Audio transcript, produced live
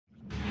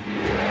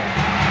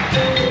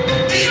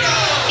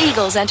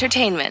Eagles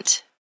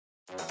Entertainment.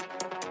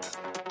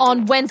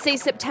 On Wednesday,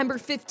 September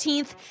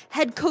 15th,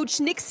 head coach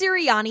Nick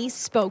Sirianni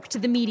spoke to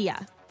the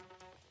media.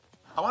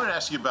 I wanted to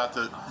ask you about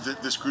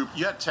this group.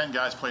 You had 10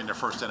 guys playing their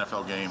first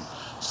NFL game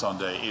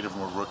Sunday. 8 of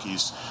them were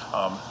rookies.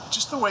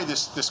 Just the way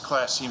this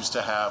class seems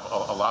to have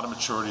a lot of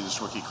maturity,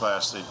 this rookie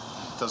class. It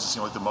doesn't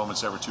seem like the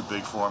moment's ever too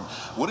big for them.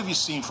 What have you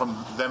seen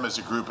from them as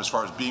a group as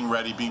far as being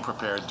ready, being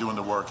prepared, doing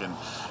the work, and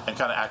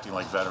kind of acting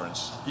like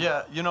veterans?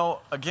 Yeah,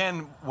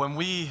 again, when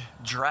we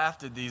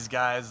drafted these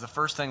guys, the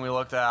first thing we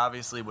looked at,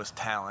 obviously, was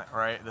talent,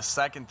 right? The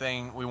second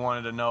thing we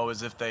wanted to know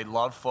is if they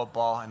loved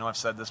football. I know I've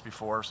said this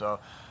before,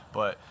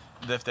 but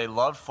if they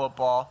loved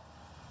football,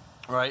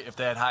 right, if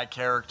they had high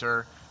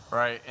character,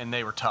 right, and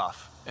they were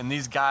tough. And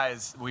these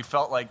guys, we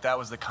felt like that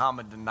was the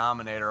common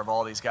denominator of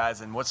all these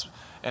guys.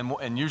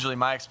 And usually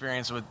my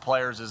experience with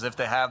players is if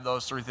they have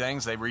those three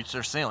things, they reach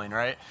their ceiling,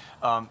 right?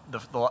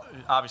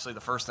 Obviously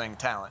the first thing,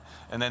 talent.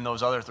 And then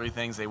those other three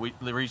things, they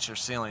reach their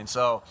ceiling.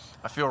 So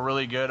I feel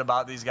really good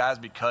about these guys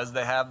because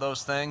they have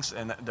those things,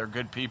 and they're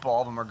good people.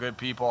 All of them are good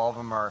people. All of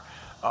them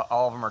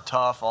are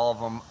tough.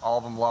 All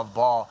of them love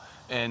ball.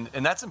 And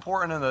that's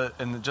important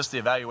in just the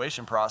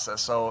evaluation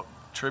process. So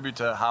tribute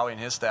to Howie and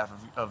his staff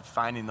of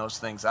finding those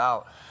things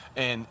out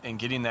and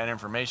getting that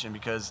information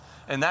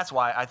and that's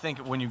why I think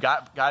when you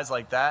got guys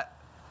like that,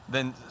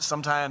 then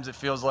sometimes it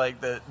feels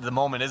like the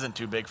moment isn't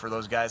too big for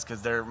those guys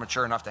because they're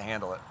mature enough to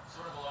handle it.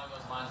 Sort of along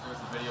those lines, there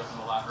was a video from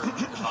the locker room of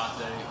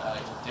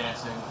Davante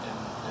dancing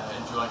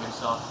and enjoying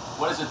himself.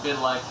 What has it been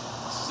like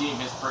seeing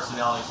his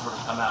personality sort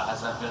of come out?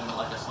 Has that been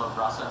like a slow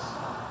process?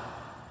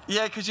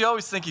 Yeah, because you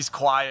always think he's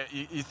quiet.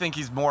 You think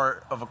he's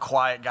more of a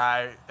quiet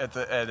guy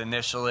at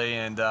initially,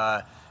 and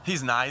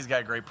he's not. He's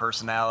got a great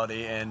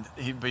personality,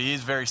 but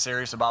he's very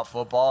serious about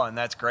football, and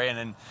that's great.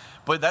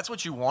 But that's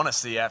what you want to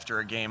see after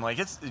a game. Like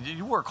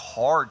you work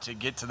hard to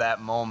get to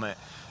that moment,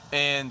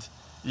 and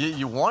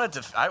you want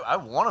it to. I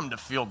want him to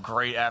feel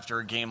great after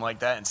a game like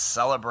that and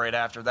celebrate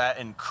after that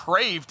and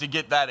crave to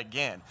get that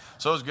again.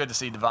 So it was good to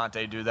see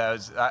Davante do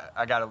that.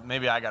 I got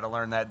to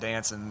learn that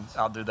dance, and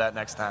I'll do that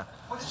next time.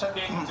 What's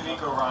checking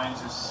D'Amico Ryans'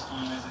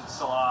 scheme? Is it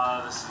still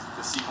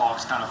the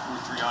Seahawks kind of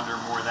 4-3 under,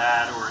 more of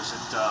that, or is it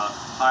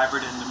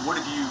hybrid? And what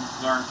have you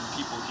learned from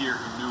people here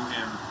who knew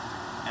him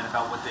and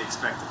about what they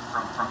expected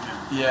from him?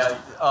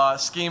 Yeah,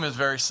 scheme is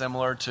very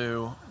similar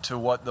to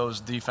what those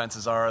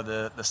defenses are,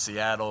 the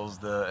Seattles,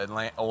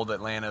 the old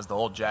Atlantas, the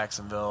old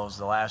Jacksonvilles,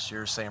 the last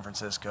year's San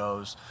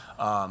Franciscos.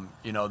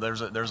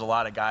 There's a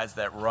lot of guys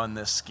that run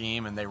this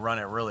scheme, and they run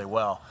it really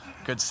well.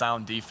 Good,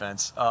 sound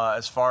defense.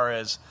 As far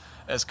as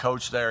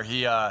coach there,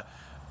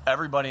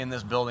 everybody in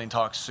this building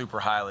talks super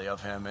highly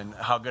of him and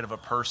how good of a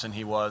person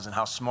he was and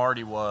how smart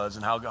he was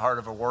and how hard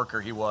of a worker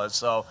he was.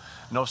 So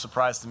no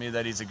surprise to me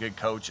that he's a good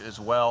coach as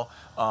well.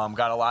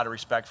 Got a lot of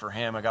respect for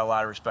him. I got a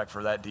lot of respect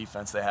for that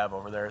defense they have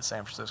over there at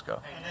San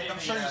Francisco. I'm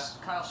sure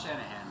Kyle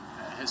Shanahan,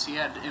 has he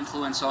had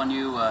influence on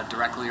you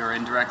directly or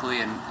indirectly?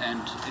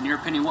 And in your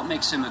opinion, what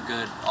makes him a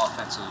good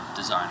offensive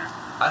designer?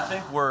 I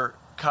think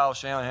Kyle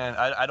Shanahan,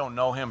 I don't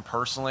know him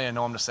personally. I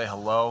know him to say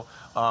hello.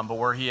 But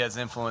where he has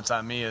influence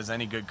on me is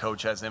any good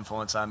coach has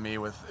influence on me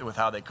with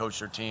how they coach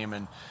their team,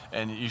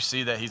 and you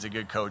see that he's a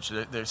good coach.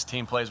 This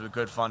team plays with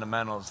good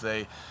fundamentals.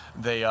 They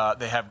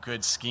have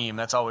good scheme.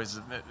 That's always,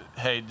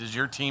 hey, does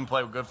your team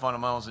play with good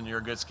fundamentals and you're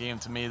a good scheme?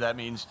 To me, that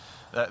means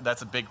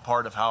that's a big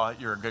part of how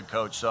you're a good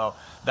coach. So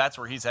that's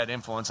where he's had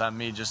influence on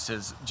me, just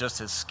his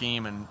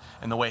scheme and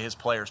the way his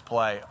players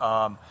play.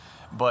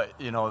 But,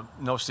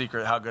 no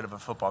secret how good of a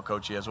football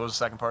coach he is. What was the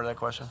second part of that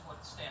question?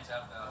 What stands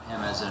out about him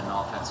as an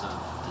offensive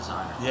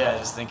designer? Yeah, I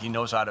just think he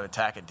knows how to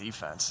attack a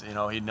defense.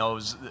 He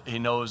knows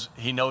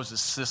his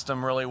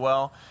system really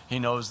well. He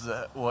knows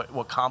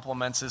what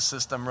complements his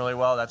system really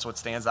well. That's what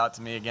stands out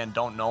to me. Again,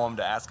 don't know him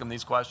to ask him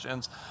these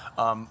questions.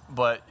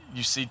 But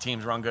you see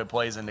teams run good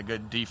plays into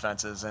good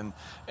defenses, and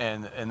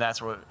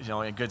that's what,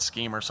 a good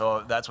schemer.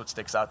 So that's what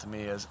sticks out to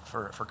me as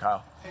for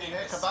Kyle. Hey,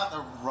 Nick, about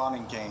the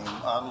running game,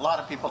 a lot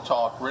of people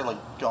talk, really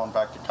going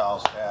back to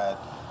Kyle's dad,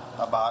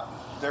 about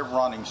their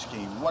running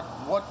scheme.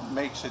 What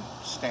makes it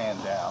stand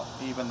out,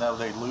 even though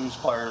they lose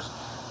players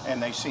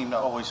and they seem to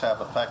always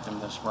have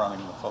effectiveness running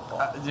the football?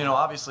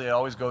 Obviously it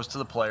always goes to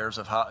the players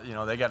of how,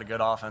 they got a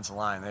good offensive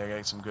line. They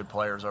got some good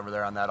players over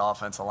there on that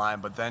offensive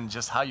line, but then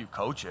just how you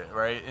coach it,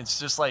 right? It's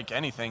just like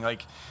anything.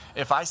 Like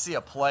if I see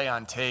a play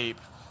on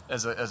tape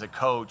as a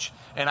coach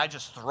and I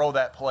just throw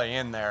that play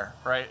in there,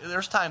 right?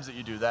 There's times that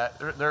you do that.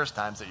 There's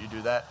times that you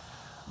do that.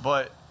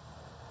 But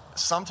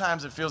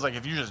sometimes it feels like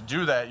if you just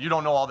do that, you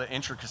don't know all the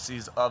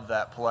intricacies of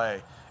that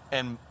play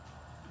and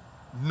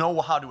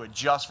know how to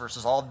adjust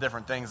versus all the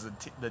different things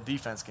that the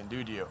defense can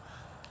do to you.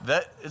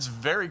 That it's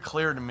very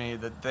clear to me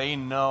that they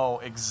know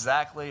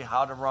exactly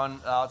how to run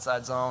the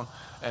outside zone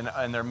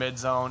and their mid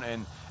zone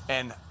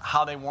and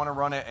how they want to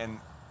run it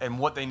and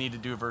what they need to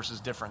do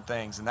versus different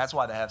things, and that's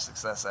why they have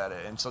success at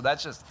it. And so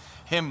that's just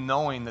him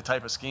knowing the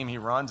type of scheme he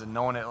runs and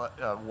knowing it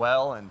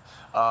well,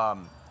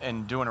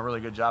 and doing a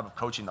really good job of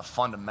coaching the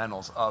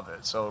fundamentals of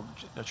it. So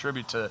a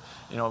tribute to,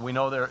 we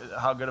know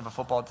how good of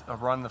a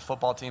run the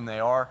football team they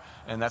are,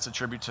 and that's a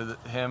tribute to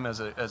him as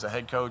a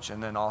head coach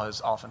and then all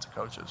his offensive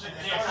coaches.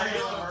 As far as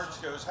Jalen Hurts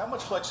goes, how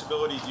much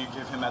flexibility do you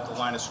give him at the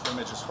line of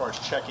scrimmage as far as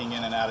checking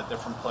in and out of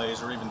different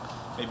plays or even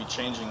maybe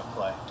changing a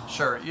play?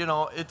 Sure.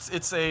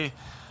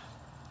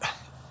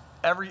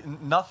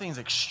 Nothing's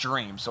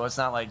extreme, so it's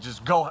not like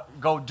just go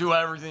do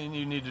everything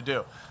you need to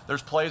do.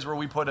 There's plays where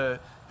we put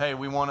hey,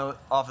 we want to,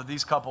 off of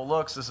these couple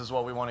looks, this is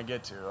what we want to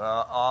get to.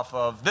 Off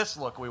of this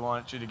look, we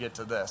want you to get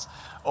to this.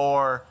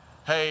 Or,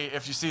 hey,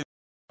 if you see the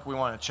look, we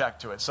want to check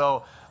to it.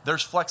 So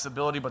there's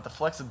flexibility, but the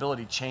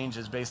flexibility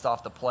changes based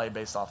off the play,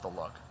 based off the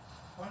look.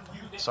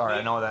 Sorry,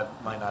 I know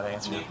that might not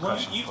answer your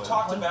question. You've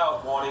talked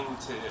about wanting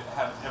to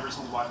have every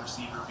single wide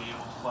receiver be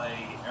able to play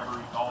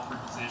all three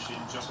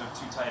positions, just with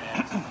 2 tight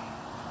ends, and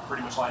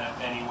pretty much line up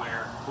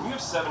anywhere. When you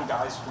have 7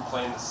 guys who can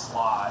play in the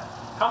slot,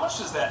 how much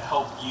does that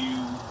help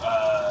you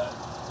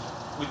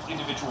with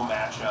individual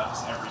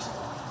matchups every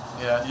single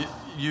week?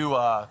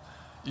 Yeah,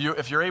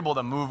 if you're able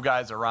to move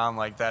guys around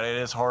like that, it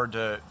is hard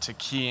to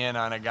key in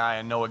on a guy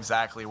and know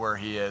exactly where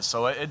he is.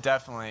 So it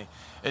definitely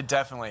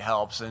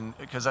helps, and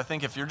because I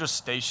think if you're just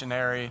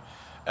stationary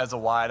as a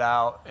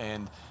wideout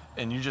and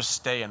you just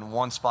stay in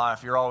one spot,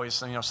 if you're always,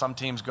 some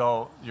teams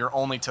go you're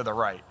only to the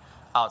right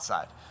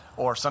outside,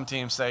 or some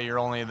teams say you're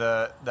only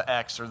the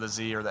X or the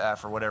Z or the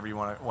F or whatever you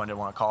want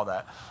to call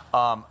that.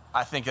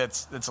 I think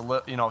it's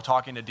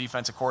talking to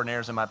defensive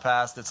coordinators in my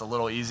past, it's a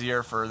little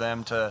easier for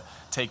them to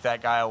take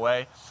that guy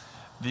away.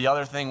 The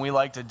other thing we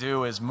like to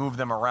do is move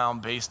them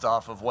around based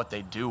off of what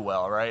they do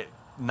well, right?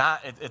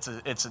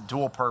 It's a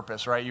dual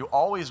purpose, right? You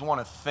always want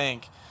to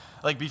think,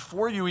 like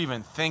before you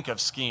even think of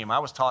scheme. I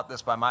was taught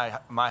this by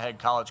my head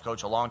college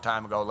coach a long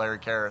time ago, Larry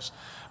Karras.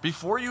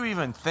 Before you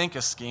even think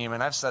of scheme,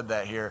 and I've said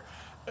that here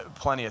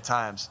plenty of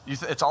times,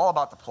 it's all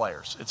about the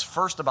players. It's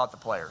first about the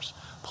players.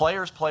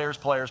 Players.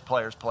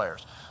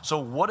 So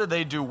what do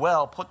they do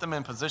well? Put them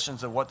in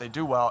positions of what they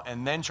do well,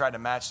 and then try to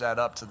match that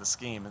up to the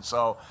scheme. And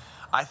so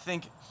I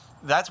think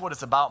that's what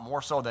it's about more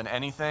so than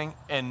anything.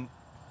 And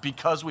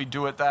because we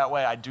do it that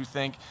way, I do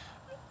think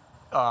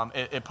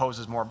it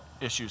poses more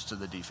issues to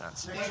the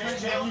defense. When you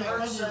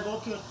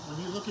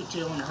look at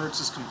Jalen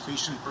Hurts'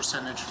 completion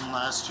percentage from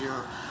last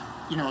year,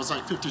 it was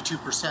like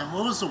 52%.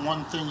 What was the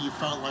one thing you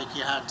felt like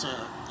you had to,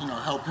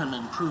 help him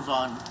improve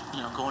on,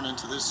 going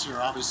into this year?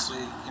 Obviously,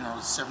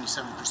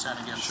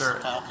 77% against the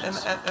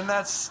Falcons. And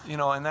that's,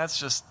 and that's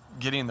just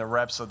getting the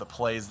reps of the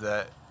plays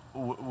that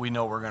we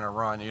know we're going to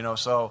run,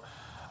 So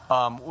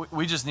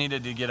we just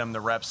needed to get him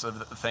the reps of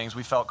the things.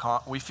 We feel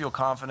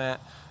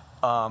confident,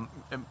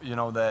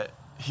 that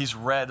he's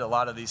read a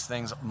lot of these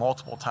things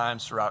multiple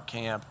times throughout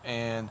camp,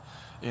 and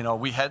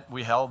we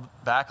held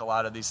back a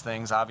lot of these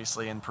things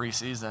obviously in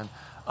preseason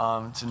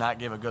to not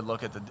give a good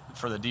look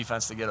for the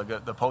defense to get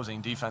the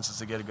opposing defenses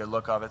to get a good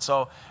look of it.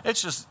 So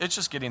it's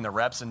just getting the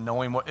reps and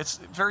knowing what. It's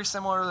very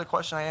similar to the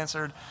question I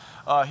answered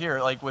here,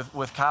 like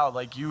with Kyle,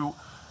 like you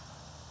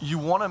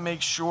want to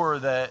make sure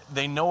that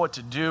they know what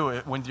to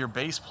do with your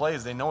base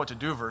plays. They know what to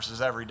do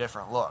versus every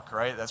different look,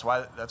 right? That's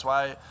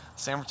why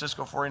San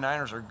Francisco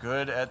 49ers are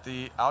good at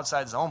the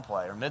outside zone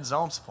play or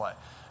mid-zones play.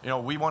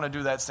 We want to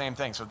do that same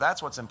thing. So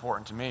that's what's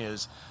important to me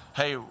is,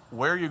 hey,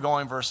 where are you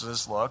going versus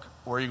this look?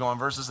 Where are you going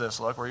versus this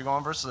look? Where are you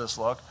going versus this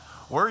look?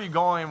 Where are you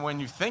going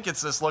when you think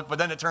it's this look, but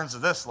then it turns to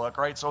this look,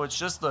 right? So it's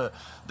just the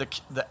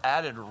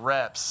added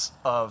reps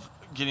of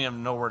getting him to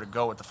know where to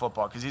go with the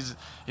football, because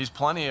he's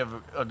plenty of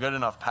a good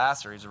enough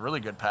passer. He's a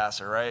really good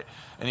passer, right?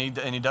 And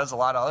he does a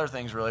lot of other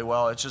things really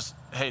well. It's just,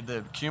 hey, the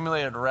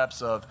accumulated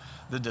reps of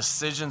the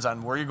decisions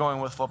on where you're going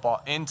with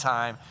football in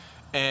time,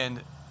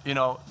 and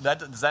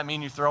does that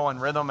mean you throw in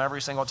rhythm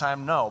every single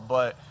time? No,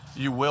 but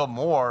you will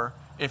more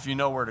if you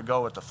know where to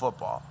go with the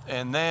football.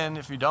 And then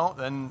if you don't,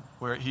 then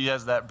he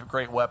has that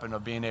great weapon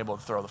of being able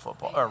to throw the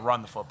football or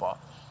run the football.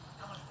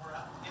 How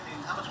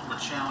much more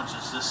of a challenge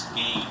is this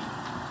game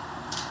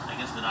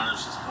against the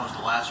Niners as opposed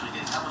to last week?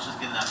 How much is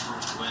getting that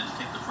first win,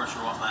 take the pressure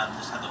off that, and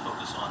just have to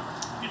focus on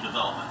your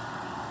development?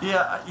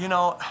 Yeah,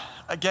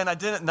 again, I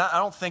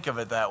don't think of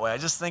it that way. I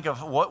just think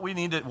of what do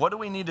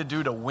we need to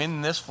do to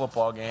win this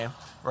football game,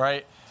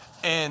 right?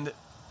 And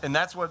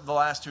that's what the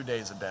last 2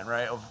 days have been,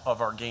 right,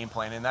 of our game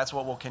plan, and that's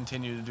what we'll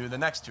continue to do the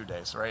next 2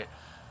 days, right?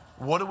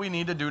 What do we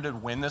need to do to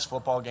win this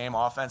football game,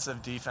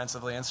 offensive,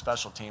 defensively, and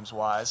special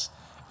teams-wise?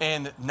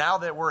 And now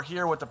that we're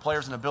here with the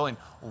players in the building,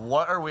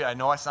 I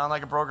know I sound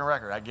like a broken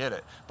record, I get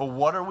it, but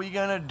what are we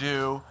going to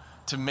do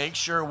to make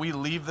sure we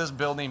leave this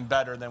building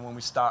better than when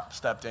we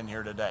stepped in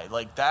here today?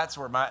 Like, that's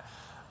where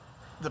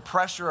the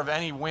pressure of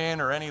any win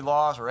or any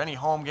loss or any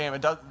home game,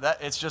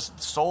 it's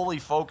just solely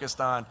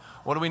focused on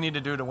what do we need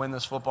to do to win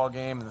this football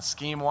game and the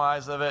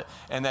scheme-wise of it,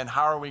 and then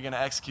how are we going to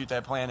execute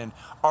that plan, and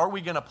are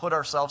we going to put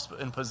ourselves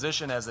in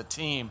position as a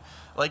team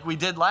like we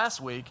did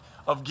last week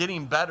of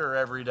getting better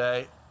every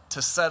day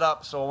to set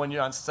up so when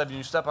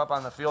you step up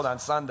on the field on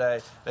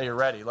Sunday that you're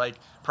ready. Like,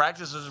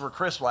 practices were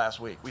crisp last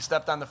week. We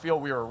stepped on the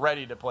field, we were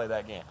ready to play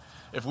that game.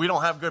 If we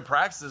don't have good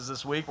practices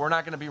this week, we're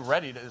not going to be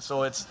ready to.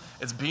 So it's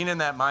being in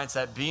that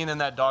mindset, being in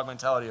that dog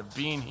mentality of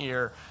being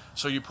here,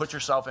 so you put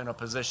yourself in a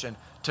position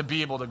to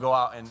be able to go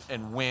out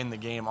and win the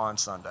game on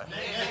Sunday.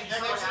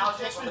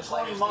 It's been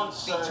 20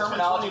 months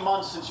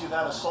since you've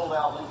had a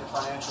sold-out Lincoln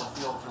Financial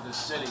Field for this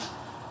city.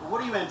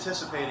 What are you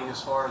anticipating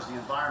as far as the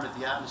environment,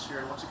 the atmosphere,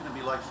 and what's it going to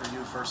be like for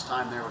you first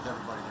time there with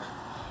everybody there?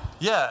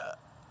 Yeah,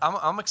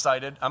 I'm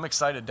excited. I'm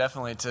excited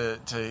definitely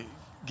to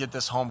get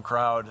this home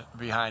crowd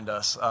behind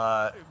us.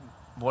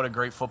 What a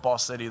great football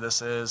city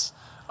this is.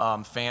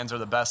 Fans are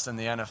the best in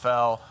the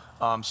NFL.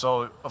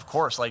 So, of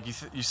course, like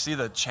you see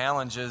the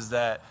challenges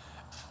that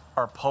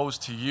are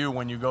posed to you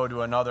when you go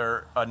to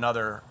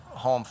another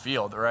home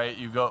field, right?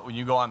 When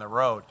you go on the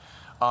road.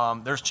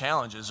 There's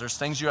challenges. There's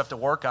things you have to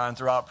work on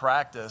throughout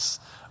practice,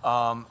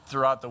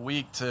 throughout the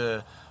week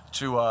to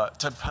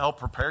help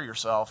prepare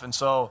yourself. And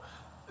so,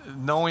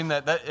 knowing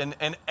that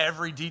and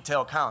every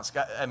detail counts.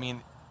 I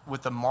mean,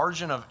 with the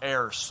margin of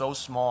error so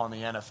small in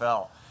the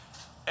NFL,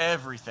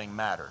 everything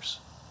matters.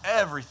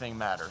 Everything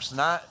matters.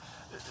 Not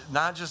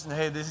just,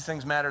 hey, these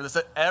things matter.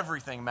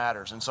 Everything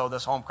matters. And so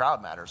this home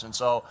crowd matters. And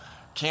so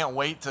can't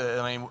wait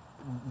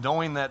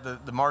knowing that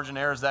the margin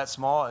error is that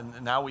small,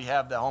 and now we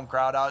have the home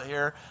crowd out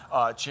here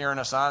cheering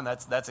us on.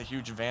 That's a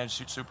huge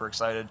advantage. Super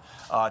excited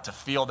to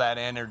feel that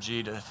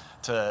energy,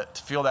 to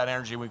feel that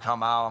energy when we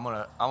come out. I'm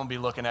gonna be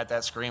looking at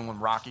that screen when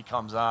Rocky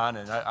comes on,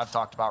 and I've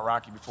talked about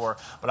Rocky before,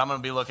 but I'm gonna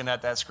be looking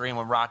at that screen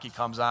when Rocky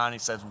comes on. He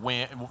says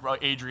win.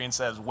 Adrian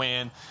says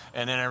win,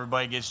 and then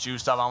everybody gets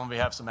juiced up. I'm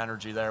gonna have some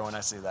energy there when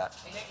I see that.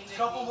 A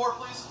couple more,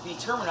 please. The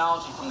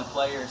terminology from the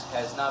players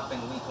has not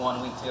been week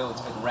 1, week 2.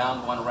 It's been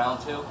round 1,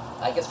 round 2.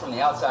 I guess from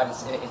the outside,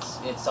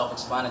 it's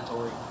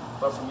self-explanatory.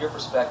 But from your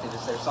perspective,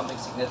 is there something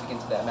significant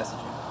to that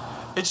messaging?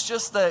 It's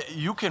just that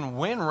you can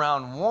win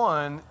round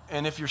 1,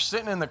 and if you're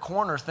sitting in the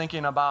corner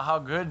thinking about how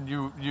good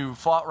you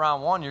fought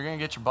round 1, you're going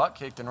to get your butt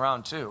kicked in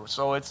round 2.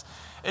 So it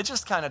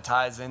just kind of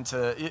ties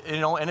into,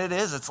 and it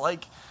is. It's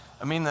like,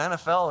 I mean, the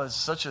NFL is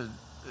such a,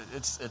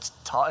 it's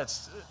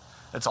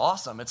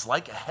awesome. It's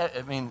like,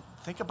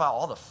 think about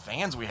all the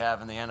fans we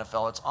have in the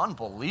NFL. It's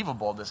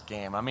unbelievable, this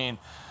game. I mean,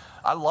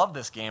 I love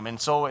this game, and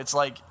so it's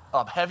like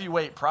a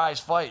heavyweight prize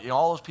fight.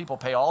 All those people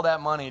pay all that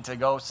money to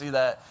go see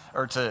that,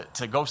 or to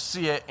go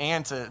see it,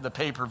 and to the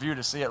pay-per-view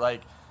to see it.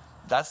 Like,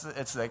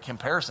 it's the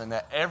comparison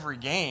that every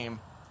game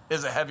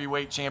is a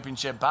heavyweight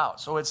championship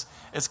bout. So it's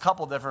a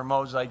couple different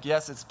modes. Like,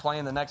 yes, it's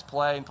playing the next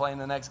play and playing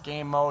the next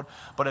game mode,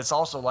 but it's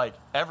also like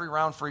every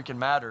round freaking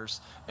matters,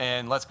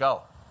 and let's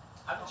go.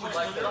 How did you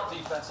like the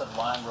defensive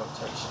line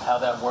rotation, how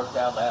that worked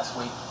out last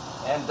week?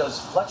 And does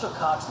Fletcher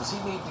Cox, does he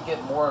need to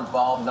get more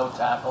involved, no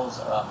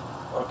tackles,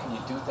 or can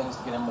you do things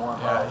to get him more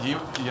involved?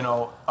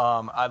 Yeah,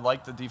 I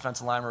like the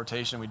defensive line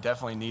rotation. We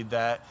definitely need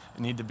that.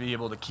 We need to be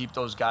able to keep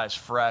those guys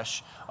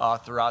fresh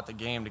throughout the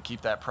game, to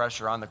keep that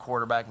pressure on the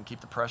quarterback and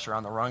keep the pressure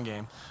on the run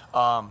game.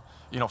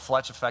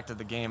 Fletch affected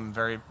the game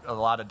in a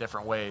lot of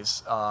different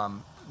ways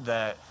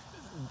that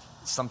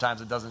sometimes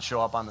it doesn't show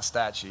up on the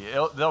stat sheet.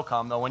 They'll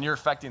come, though. When you're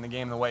affecting the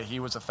game the way he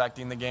was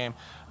affecting the game,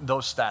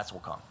 those stats will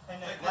come.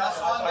 I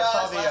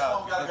saw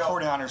the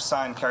 49ers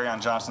sign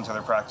Kerryon Johnson to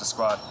their practice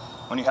squad.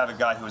 When you have a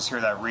guy who was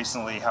here that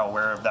recently, how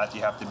aware of that do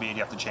you have to be? Do you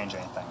have to change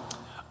anything?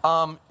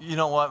 You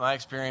know what? My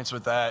experience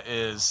with that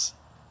is,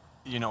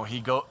 he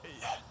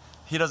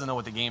doesn't know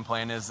what the game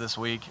plan is this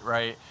week,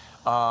 right?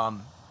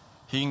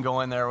 He can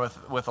go in there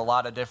with a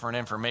lot of different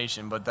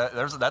information, but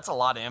that's a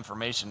lot of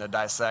information to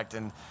dissect.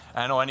 And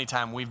I know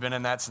anytime we've been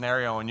in that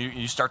scenario and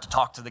you start to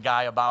talk to the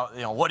guy about,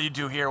 what do you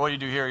do here? What do you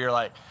do here? You're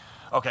like,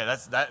 okay,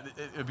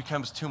 it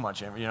becomes too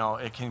much,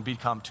 it can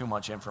become too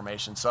much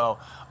information. So,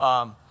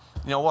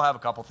 we'll have a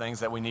couple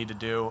things that we need to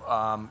do,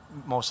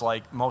 most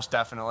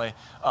definitely.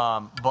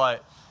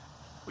 But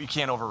we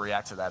can't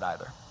overreact to that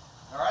either.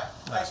 All right.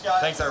 Thanks, guys.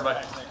 Thanks,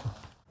 everybody.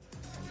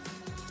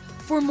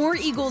 For more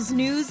Eagles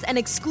news and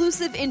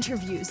exclusive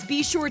interviews,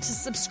 be sure to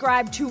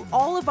subscribe to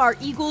all of our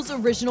Eagles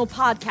original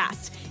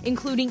podcasts,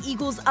 including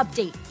Eagles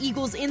Update,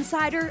 Eagles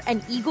Insider,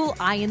 and Eagle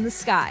Eye in the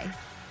Sky.